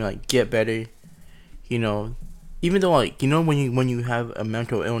 you feel me? Like, get better, you know. Even though, like, you know, when you have a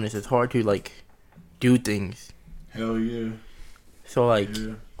mental illness, it's hard to, like, do things. Hell yeah. So, like,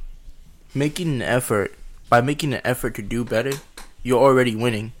 making an effort to do better, you're already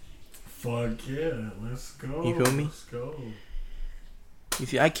winning. Fuck yeah. Let's go. You feel me? Let's go. You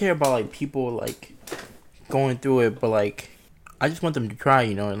see, I care about, like, people, like, going through it, but, like, I just want them to try,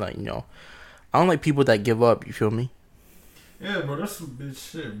 you know, and, like, you know, I don't like people that give up, you feel me? Yeah, bro, that's some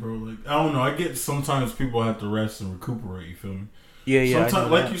bitch shit, bro. Like, I don't know, I get sometimes people have to rest and recuperate, you feel me? Yeah,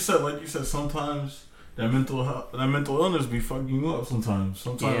 sometimes, like you said, sometimes that mental illness be fucking you up sometimes.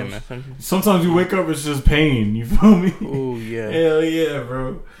 Yeah, man. Sometimes you wake up, it's just pain, you feel me? Oh, yeah. Hell yeah,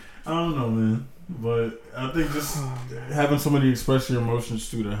 bro. I don't know, man. But I think just having somebody express your emotions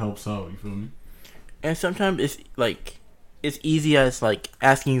too, that helps out, you feel me? And sometimes it's like, it's easy as like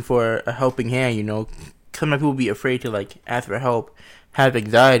asking for a helping hand, you know. Sometimes people be afraid to like ask for help, have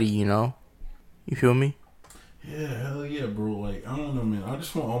anxiety, you know. You feel me? Yeah, hell yeah, bro. Like, I don't know, man. I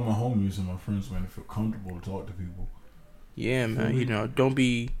just want all my homies and my friends, man, to feel comfortable to talk to people. Yeah, man. You know, don't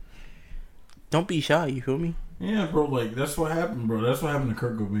be shy. You feel me? Yeah, bro. Like, that's what happened, bro. That's what happened to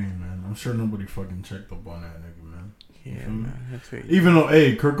Kurt Cobain, man. I'm sure nobody fucking checked up on that nigga, man. Yeah, man. That's crazy. Even though,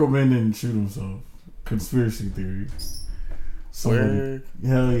 hey, Kurt Cobain didn't shoot himself. Conspiracy theory. Word.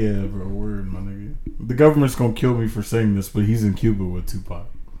 Hell yeah, bro. Word, my nigga. The government's gonna kill me for saying this, but he's in Cuba with Tupac.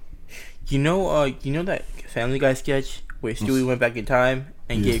 You know that Family Guy sketch where Stewie went back in time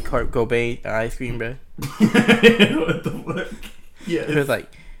and gave Kurt Cobain ice cream, bro? What the fuck? Yeah. He was like,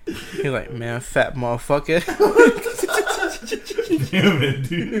 man, fat motherfucker. Damn it,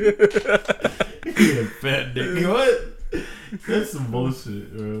 dude. Yeah, fat dick. What? That's some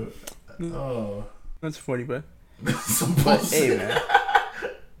bullshit, bro. Oh. That's funny, bro. That's some But bullshit. hey, man.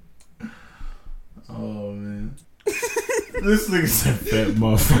 Oh, man. This nigga said fat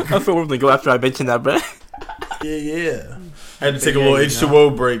motherfucker. I feel we're gonna go after I mentioned that, bro. Yeah. I had to take a Yeah, little you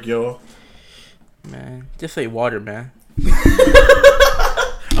H2O break, y'all. Man, just say water, man.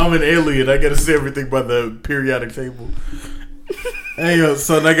 I'm an alien. I gotta say everything by the periodic table. Hey, yo,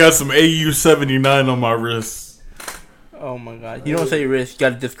 son, I got some AU-79 on my wrist. Oh my god. You don't say wrist, you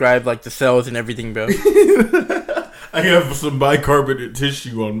gotta describe like the cells and everything, bro. I have some bicarbonate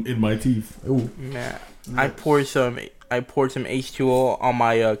tissue in my teeth. Ooh. Man, I poured some H2O on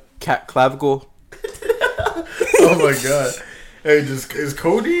my clavicle. Oh my god. Hey, is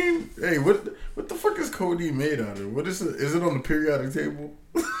codeine? Hey, what the fuck is codeine made out of? What is it? Is it on the periodic table?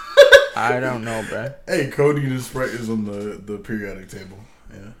 I don't know, bro. Hey, codeine and Sprite is on the periodic table.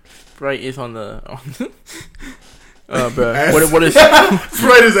 Yeah. Sprite is on the bro. Acid. What is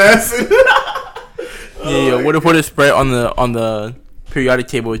Sprite is acid. yeah, what is Sprite on the periodic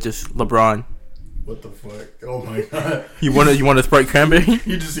table is just LeBron. What the fuck? Oh my god. You want a Sprite cranberry?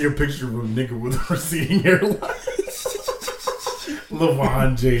 You just see a picture of a nigga with a receding hairline.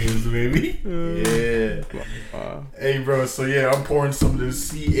 LeBron James, baby. Yeah. Hey, bro. So yeah, I'm pouring some of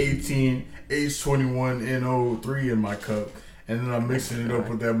this C18 H21NO3 in my cup, and then I'm mixing it up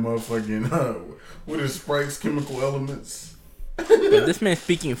with that motherfucking what is Sprite's chemical elements. Bro, this man's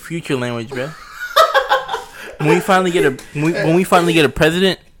speaking future language, bro. When we finally get a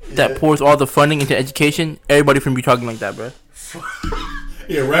president that pours all the funding into education, everybody from be talking like that, bro.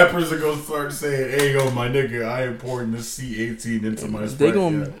 Yeah, rappers are gonna start saying, "Hey, yo, my nigga, I am pouring this C18 into my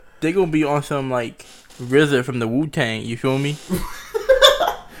Sprite." They gonna be on some like RZA from the Wu-Tang. You feel me?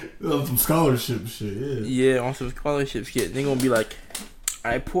 On some scholarship shit, yeah. Yeah, on some scholarship shit. They gonna be like,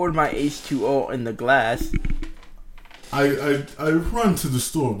 I poured my H2O in the glass. I run to the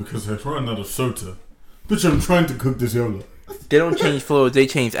store because I run out of soda. Bitch, I'm trying to cook this yolo. They don't change flows, they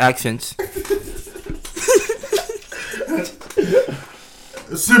change accents.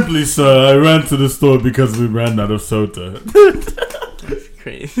 Simply, sir, I ran to the store because we ran out of soda. That's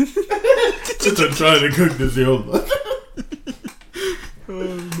crazy. Bitch, I'm trying to cook this yolo.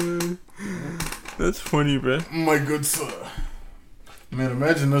 Oh man, that's funny, bro. My good sir. Man,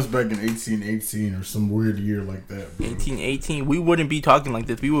 imagine us back in 1818 or some weird year like that, bro. 1818, we wouldn't be talking like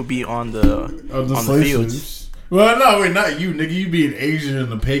this. We would be on the slave fields. ships. Well, no, wait, not you, nigga. You be in Asia in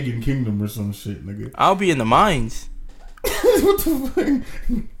the pagan kingdom or some shit, nigga. I'll be in the mines. What the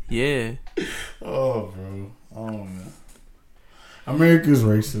fuck? Yeah. Oh, bro. Oh, man. America's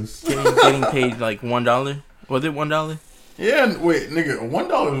racist. Getting paid like $1. Was it $1? Yeah, wait, nigga.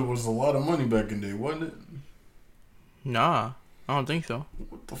 $1 was a lot of money back in the day, wasn't it? Nah, I don't think so.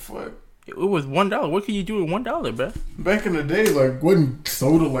 What the fuck? It was $1. What can you do with $1, bro? Back in the day, like, wasn't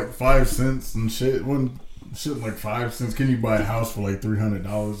soda like 5 cents and shit? Wasn't shit like 5 cents? Can you buy a house for like $300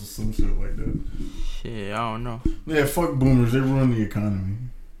 or some shit like that? Shit, I don't know. Yeah, fuck boomers. They ruin the economy.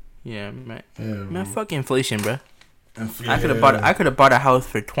 Yeah, man. Yeah, Man, bro. fuck inflation, bro. Yeah. I could have bought a house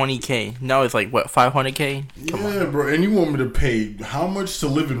for $20K. Now it's like what, $500K? Yeah, bro. And you want me to pay how much to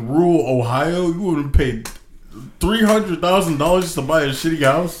live in rural Ohio? You want me to pay $300,000 to buy a shitty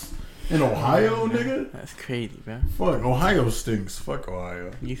house in Ohio, nigga? That's crazy, bro. Fuck, Ohio stinks. Fuck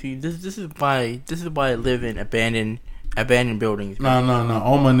Ohio. You see, this is why I live in abandoned buildings. Bro. Nah.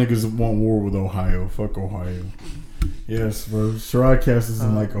 All my niggas want war with Ohio. Fuck Ohio. Yes, bro. Sharod Cast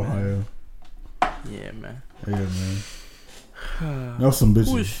isn't like Ohio. Yeah, man. Yeah, man. Y'all some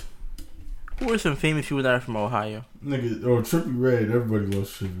bitches. Who are some famous people that are from Ohio? Nigga, Trippie Redd. Everybody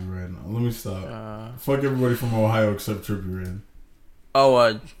loves Trippie Redd. Let me stop. Fuck everybody from Ohio except Trippie Redd.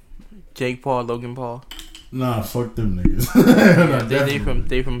 Oh, Jake Paul, Logan Paul. Nah, fuck them niggas. Yeah,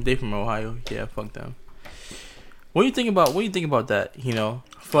 they from Ohio. Yeah, fuck them. What do you think about that? You know,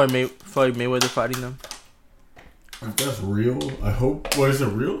 Floyd Mayweather fighting them. If that's real, I hope. What, is it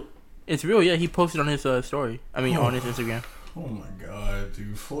real? It's real, yeah. He posted on his story. I mean, on his Instagram. Oh my god,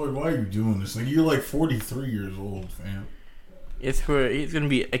 dude. Floyd, why are you doing this? Like, you're like 43 years old, fam. It's gonna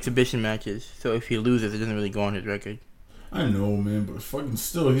be exhibition matches. So if he loses, it doesn't really go on his record. I know, man, but fucking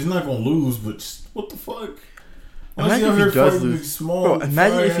still, he's not gonna lose. But just, what the fuck? Imagine if he does lose. Bro,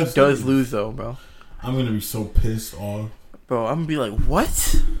 imagine if he does lose, though, bro. I'm gonna be so pissed off. Bro, I'm gonna be like,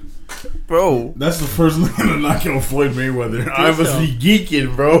 what? Bro. That's the first thing to knock out Floyd Mayweather. I must be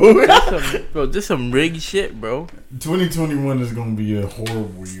geeking, bro. This some rigged shit, bro. 2021 is gonna be a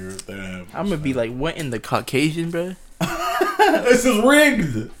horrible year if that happens. I'm gonna be like, what in the Caucasian, bro? This is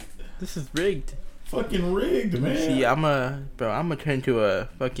rigged. This is rigged. Fucking rigged, man. See, I'm gonna turn into a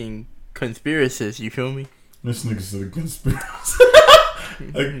fucking conspiracist, you feel me? This nigga said a conspiracy.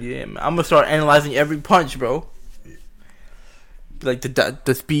 Yeah, man. I'm gonna start analyzing every punch, bro. Like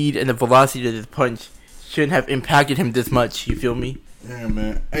the speed and the velocity of this punch shouldn't have impacted him this much. You feel me? Yeah,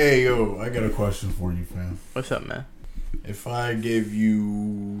 man. Hey, yo, I got a question for you, fam. What's up, man? If I gave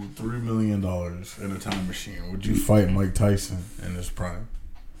you $3 million in a time machine, would you fight Mike Tyson in his prime?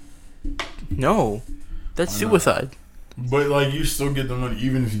 No, that's suicide. But like, you still get the money,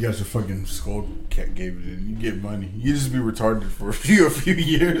 even if you got your fucking skull cat gave it in. You get money. You just be retarded for a few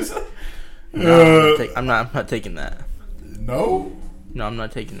years. No, I'm not taking that. No, I'm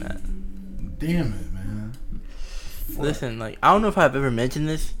not taking that. Damn it, man. Listen, like, I don't know if I've ever mentioned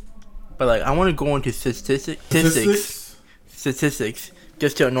this, but like, I want to go into statistics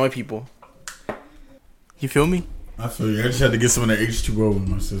just to annoy people. You feel me? I feel you. I just had to get some of that H2O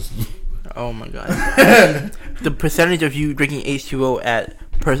in my system. Oh my god. The percentage of you drinking H2O at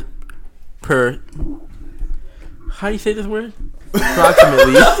per how do you say this word?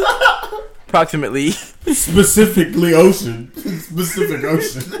 Approximately. Specific ocean.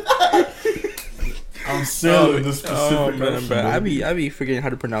 I'm sailing the specific ocean. Bro. I be forgetting how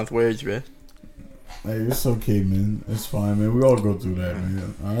to pronounce words, bro. Hey, it's okay, man. It's fine, man. We all go through that,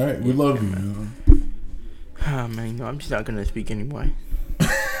 man. All right, we love you, man. Ah, man, no, I'm just not gonna speak anymore.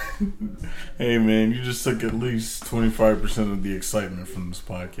 Hey, man, you just took at least 25% of the excitement from this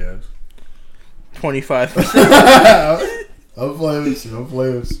podcast. 25%. I'm playing with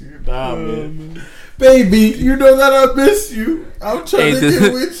you. Nah, man. Baby, you know that I miss you. I'm trying to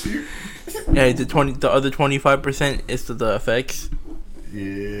get with you. Hey, the other 25% is to the effects.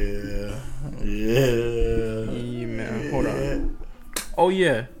 Yeah, man. Hold on. Oh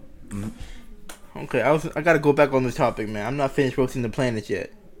yeah. Okay, I gotta go back on this topic, man. I'm not finished roasting the planets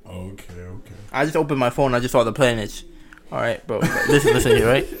yet. Okay. I just opened my phone. I just saw the planets. All right, bro. Listen here,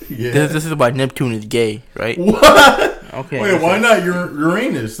 right? Yeah. This is why Neptune is gay, right? What? Okay. Wait, why not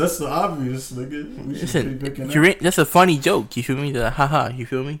Uranus? That's the obvious, nigga. Listen, that's a funny joke. You feel me? Haha. You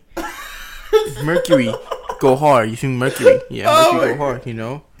feel me? Mercury, go hard. You feel me? Mercury, yeah. Mercury go hard. You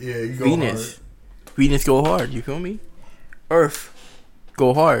know. Yeah, you go Venus, hard. Venus go hard. You feel me? Earth,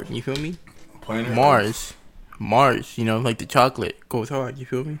 go hard. You feel me? Planet Mars. You know, like the chocolate goes hard. You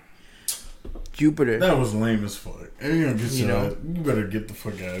feel me? Jupiter. That was lame as fuck. And you better get the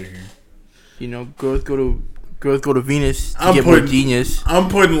fuck out of here. You know, girls go to Venus to get more genius. I'm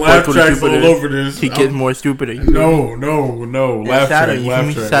putting laugh tracks all over this. To get more stupider. No. Laugh track.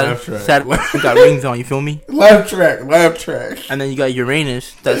 Saturn got rings on, you feel me? Laugh track. And then you got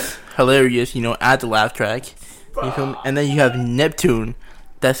Uranus, that's hilarious, you know, add the laugh track. You feel me? And then you have Neptune,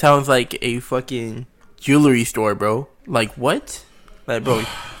 that sounds like a fucking jewelry store, bro. Like, what? Like, bro,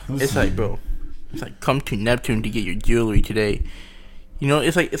 it's like, come to Neptune to get your jewelry today. You know,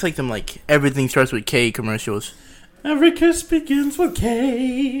 it's like them like everything starts with K commercials. Every kiss begins with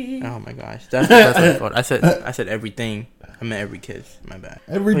K. Oh my gosh, that's my fault. I said everything. I meant every kiss. My bad.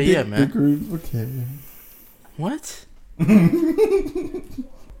 Every dick begins with K. What?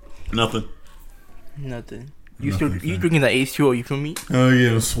 Nothing. You drinking that H2O? You feel me? Oh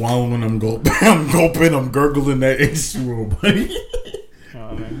yeah, I'm swallowing. I'm gulping. I'm gurgling that H2O, buddy.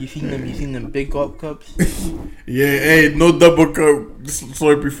 Oh man, you seen them big gulp cups? Yeah, hey, no double cup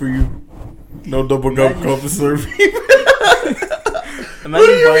Slurpee for you. No double cup Slurpee.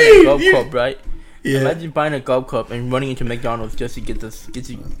 Imagine buying a gulp cup, right? Yeah. Imagine buying a gulp cup and running into McDonald's just to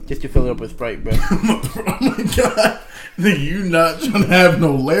fill it up with Sprite, bro. Oh my god, you not trying to have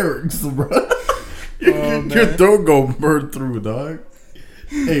no larynx, bro. Your throat go burn through, dog.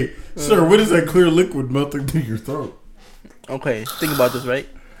 Hey, sir, what is that clear liquid melting through your throat? Okay, think about this, right?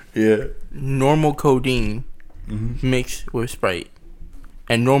 Yeah. Normal codeine mixed with Sprite.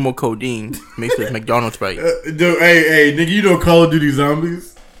 And normal codeine mixed with McDonald's Sprite. Dude, hey, nigga, you know Call of Duty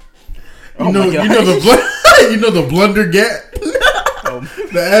Zombies? You know the blunder gap?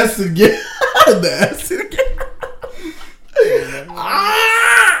 The acid gap.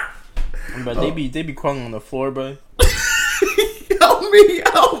 But they be crawling on the floor, bro.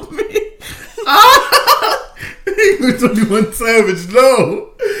 Help me! Ah! 21 Savage,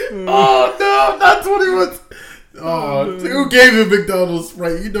 no! Oh no, not 21. Oh, who gave him McDonald's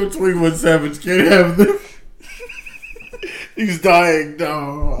Sprite? You know 21 Savage can't have them. He's dying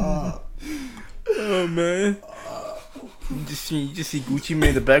now. Oh man. You just see Gucci Mane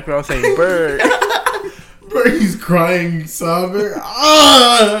in the background saying bird. Bro, he's crying, sobbing.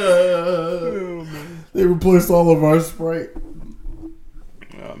 Oh, man. They replaced all of our Sprite.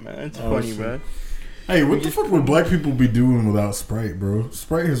 Oh man, it's funny, shit. Bro. Hey, what the fuck would black people be doing without Sprite, bro?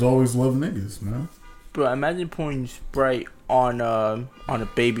 Sprite has always loved niggas, man. Bro, imagine pouring Sprite on a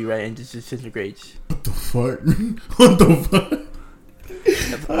baby, right, and just disintegrates. What the fuck? What the fuck?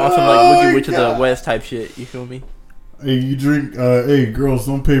 That's awesome, like Wicked Witch of the West type shit. You feel me? Hey, you drink. Hey, girls,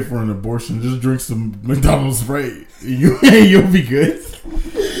 don't pay for an abortion. Just drink some McDonald's Sprite. You'll be good.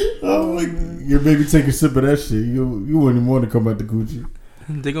 Oh, like your baby take a sip of that shit. You wouldn't even want to come back to Gucci.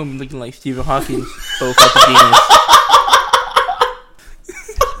 They're gonna be looking like Stephen Hawking, both at the genius.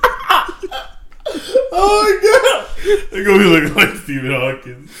 Oh my god! They're gonna be looking like Stephen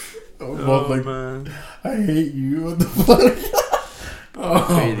Hawking. Oh like, man, I hate you. What the fuck? Oh,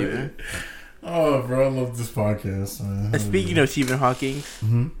 crazy, man. Oh, bro, I love this podcast, man. And speaking of Stephen Hawking,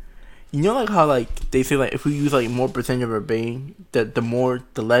 you know, like how like they say like if we use like more percentage of our brain, that the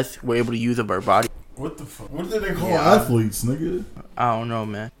less we're able to use of our body. What the fuck? What did they call athletes, nigga? I don't know,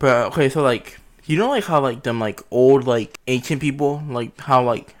 man. But okay, so like you know, like how like them like old like ancient people, like how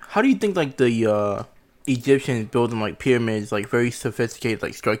do you think like the Egyptians built them like pyramids, like very sophisticated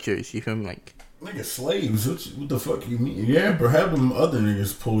like structures? You feel me, like. Nigga, slaves. What the fuck you mean? Yeah, but have them other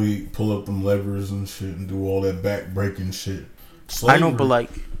niggas pull up them levers and shit and do all that back breaking shit. Slavery.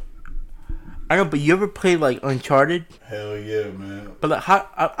 I know, but you ever played like Uncharted? Hell yeah, man. But like, how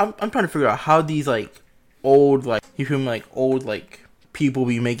I'm trying to figure out how these like old like you feel me like old like people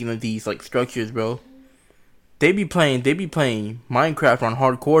be making like, these like structures, bro. They be playing Minecraft on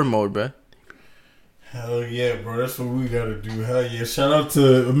hardcore mode, bro. Hell yeah, bro. That's what we gotta do. Hell yeah. Shout out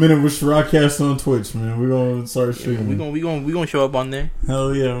to A Minute with Sharod on Twitch, man. We're gonna start streaming. We gonna show up on there.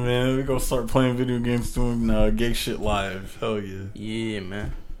 Hell yeah, man. We're gonna start playing video games, doing gay shit live. Hell yeah. Yeah,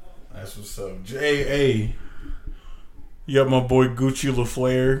 man. That's what's up. Hey. You got my boy Gucci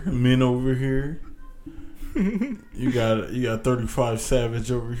LaFleur, Min over here. You got 35 Savage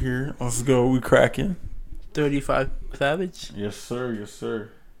over here. Let's go. We cracking. 35 Savage? Yes, sir. Yes,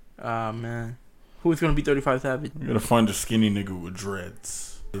 sir. Ah, man. Who's gonna be 35 Savage? You gotta find a skinny nigga with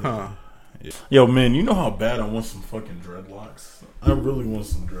dreads. Huh. Yeah. Yo, man, you know how bad I want some fucking dreadlocks? I really want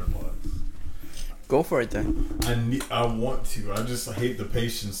some dreadlocks. Go for it then. I want to. I hate the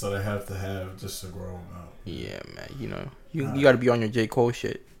patience that I have to just to grow them out. Yeah, man. You know, you gotta be on your J. Cole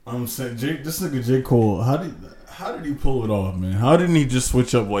shit. I'm saying, this nigga J. Cole, how did he pull it off, man? How didn't he just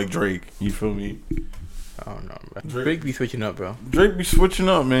switch up like Drake? You feel me? I don't know, bro. Drake be switching up, bro. Drake be switching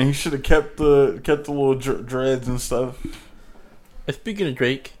up, man. He should have kept the little dreads and stuff. Speaking of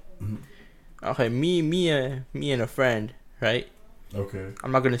Drake, okay, me and a friend, right? Okay.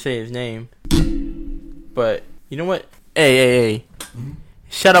 I'm not gonna say his name, but you know what? Hey.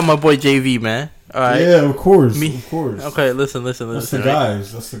 Shout out my boy JV, man. All right. Yeah, of course. Of course. Okay, listen. That's the right?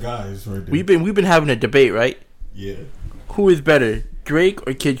 guys. That's the guys right there. We've been having a debate, right? Yeah. Who is better, Drake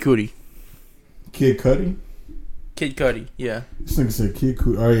or Kid Cudi? Kid Cudi? Kid Cudi, yeah. This nigga said Kid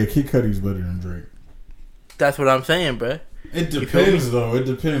Cudi. Oh yeah, Kid Cudi's better than Drake. That's what I'm saying, bro. It depends, though. It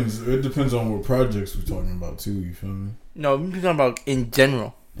depends. It depends on what projects we're talking about, too. You feel me? No, we're talking about in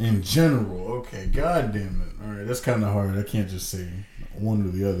general. In general, okay. God damn it. All right, that's kind of hard. I can't just say one or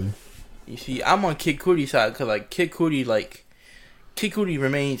the other. You see, I'm on Kid Cudi's side because like Kid Cudi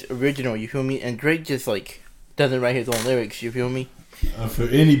remains original. You feel me? And Drake just like doesn't write his own lyrics. You feel me?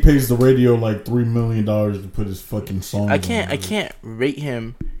 And he pays the radio like $3 million to put his fucking song. I can't rate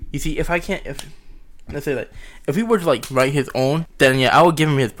him. You see, let's say that if he were to like write his own, then yeah, I would give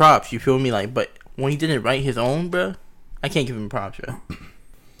him his props. You feel me? Like, but when he didn't write his own, bro, I can't give him props, bro.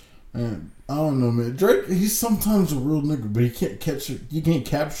 Man, I don't know, man. Drake, he's sometimes a real nigga, but he can't capture. You can't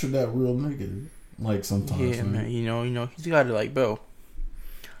capture that real nigga. Like sometimes. Yeah, man. You know, he's got to like, bro.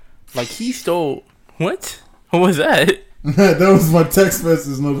 Like he stole what? What was that? That was my text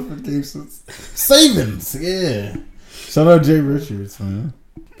message notifications. Savings, yeah. Shout out Jay Richards, man.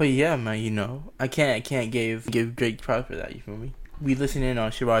 But yeah, man, you know, I can't give Drake props for that. You feel me? We listen in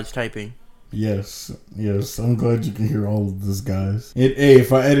on Sharod's typing. Yes. I'm glad you can hear all of this, guys.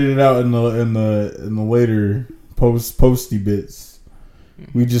 If I edit it out in the later posty bits,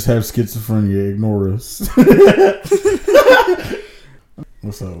 we just have schizophrenia. Ignore us.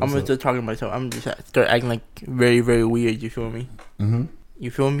 What's up? I'm gonna start talking to myself. I'm gonna just start acting like very, very weird. You feel me? Mm-hmm.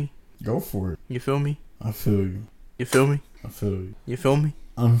 You feel me? Go for it. You feel me? I feel you. You feel me? I feel you. You feel me?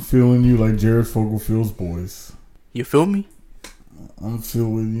 I'm feeling you like Jared Fogle feels boys. You feel me? I'm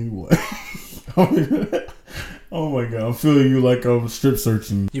feeling you like. Oh my god, I'm feeling you like I'm strip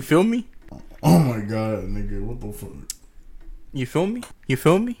searching. You feel me? Oh my god, nigga, what the fuck? You feel me? You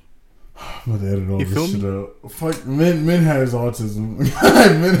feel me? I'm gonna edit all You this feel shit me? out. Fuck, men has autism.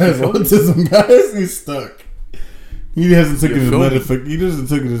 Men has autism, guys. He's stuck. He hasn't taken his he doesn't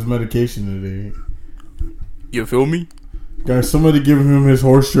take his medication today. You feel me? Guys, somebody give him his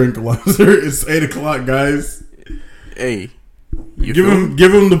horse tranquilizer. It's 8:00, guys. Hey, give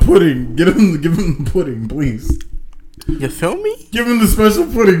him the pudding. Give him the pudding, please. You feel me? Give him the special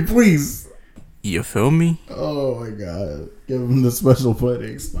pudding, please. You feel me? Oh my god. Give him the special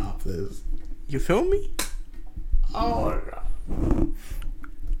pudding. Stop this. You feel me? Oh my god.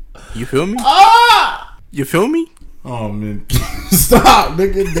 You feel me? Ah! You feel me? Oh man. Stop,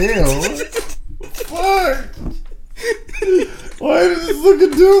 nigga. Damn. Fuck. Why did this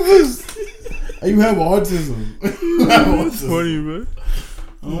nigga do this? You have autism. That's funny, man.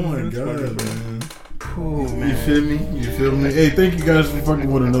 Oh my god, man. Oh, man. You feel me? You feel me? Hey, thank you guys for fucking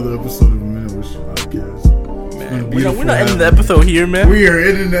with another episode of A Minute with Sharod podcast. Man, we're not ending the episode here, man. We are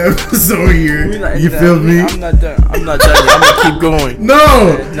ending the episode here. You feel me? I'm not done. I'm not done. I'm gonna keep going. No,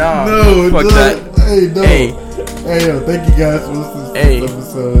 no, fuck that. Hey, no. Hey, yo, thank you guys for listening to this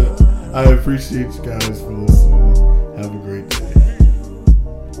episode. I appreciate you guys for listening. Have a great day.